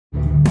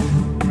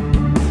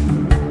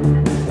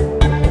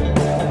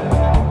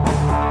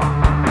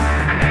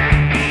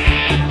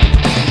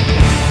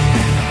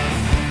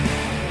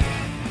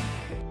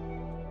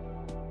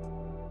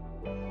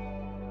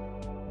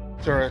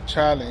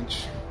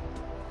challenge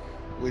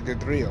with the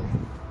drill.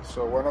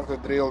 So one of the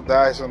drill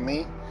dies on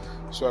me,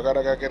 so I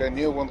gotta go get a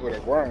new one with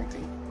a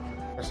warranty.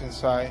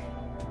 Since I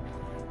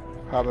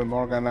have them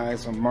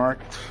organized and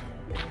marked,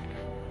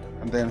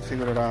 and then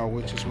figure out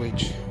which is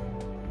which,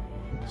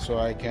 so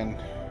I can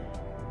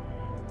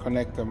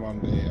connect them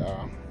on the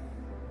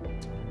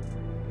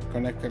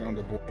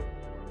board.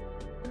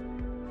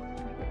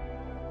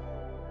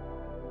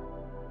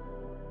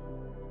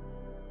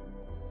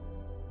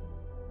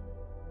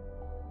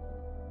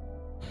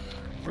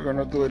 We're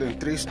gonna do it in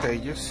 3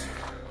 stages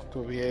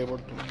to be able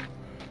to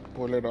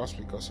pull it off,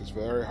 because it's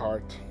very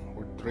hard.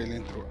 We're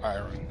drilling through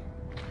iron,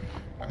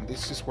 and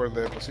this is where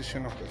the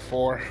position of the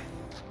 4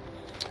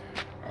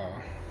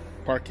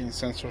 parking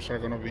sensors are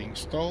going to be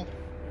installed.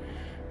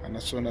 And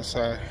as soon as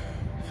I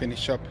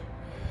finish up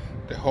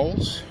the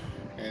holes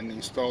and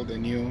install the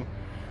new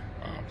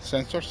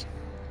sensors,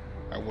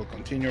 I will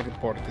continue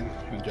reporting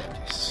the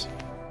Yaryis,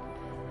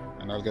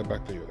 and I'll get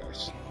back to you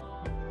guys.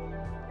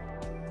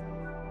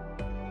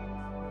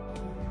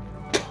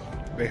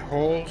 The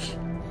holes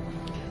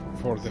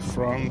for the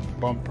front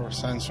bumper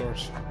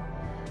sensors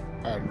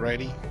are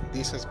ready.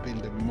 This has been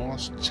the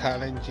most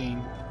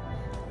challenging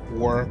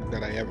work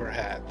that I ever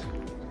had.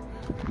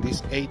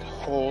 This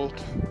 8-hole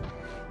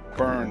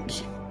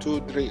burned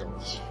 2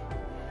 drills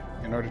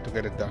in order to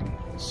get it done.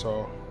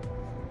 So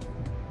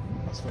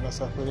as soon as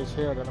I finish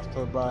here, I'm gonna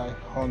stop by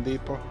Home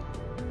Depot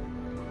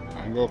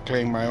and go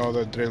claim my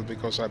other drill,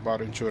 because I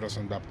bought insurance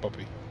on that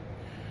puppy.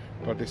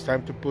 But it's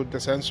time to put the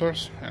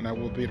sensors, and I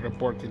will be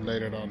reporting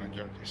later on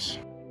Yaryis.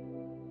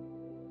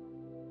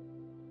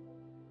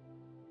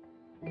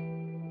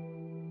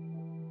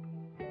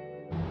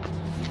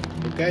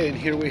 Okay, and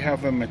here we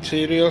have the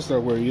materials that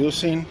we're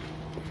using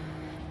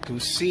to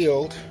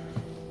seal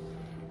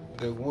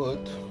the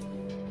wood.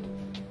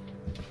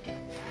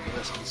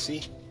 As you can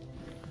see,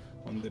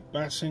 on the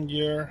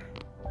passenger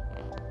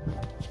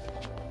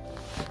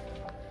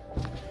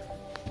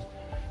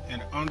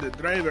and on the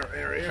driver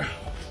area,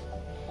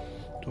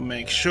 to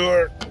make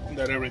sure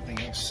that everything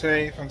is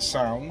safe and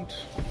sound,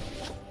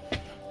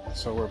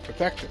 so we're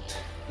protected.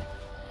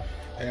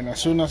 And as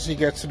soon as it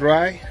gets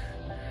dry,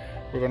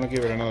 we're going to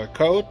give it another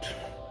coat,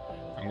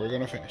 and we're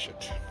going to finish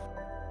it.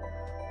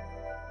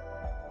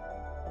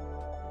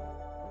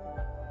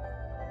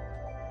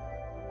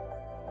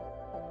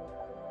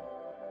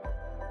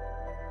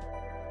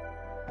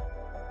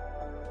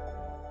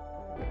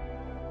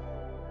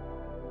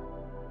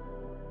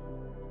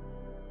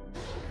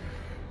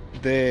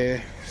 The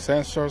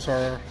sensors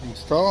are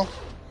installed.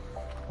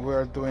 We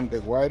are doing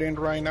the wiring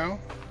right now,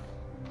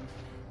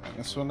 and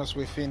as soon as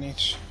we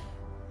finish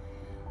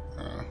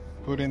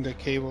putting the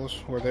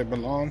cables where they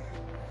belong,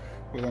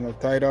 we're going to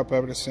tie up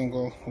every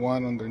single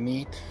one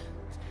underneath.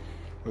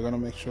 We're going to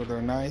make sure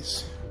they're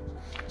nice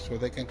so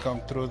they can come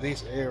through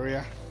this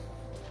area.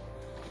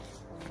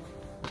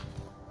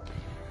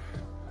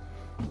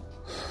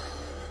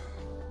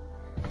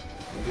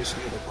 In this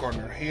little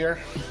corner here,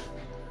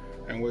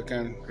 and we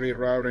can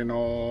reroute it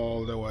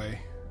all the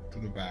way to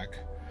the back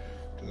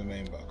to the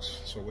main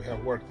box. So we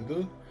have work to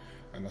do,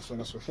 and as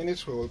soon as we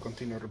finish, we will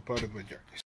continue reporting with Yaryis.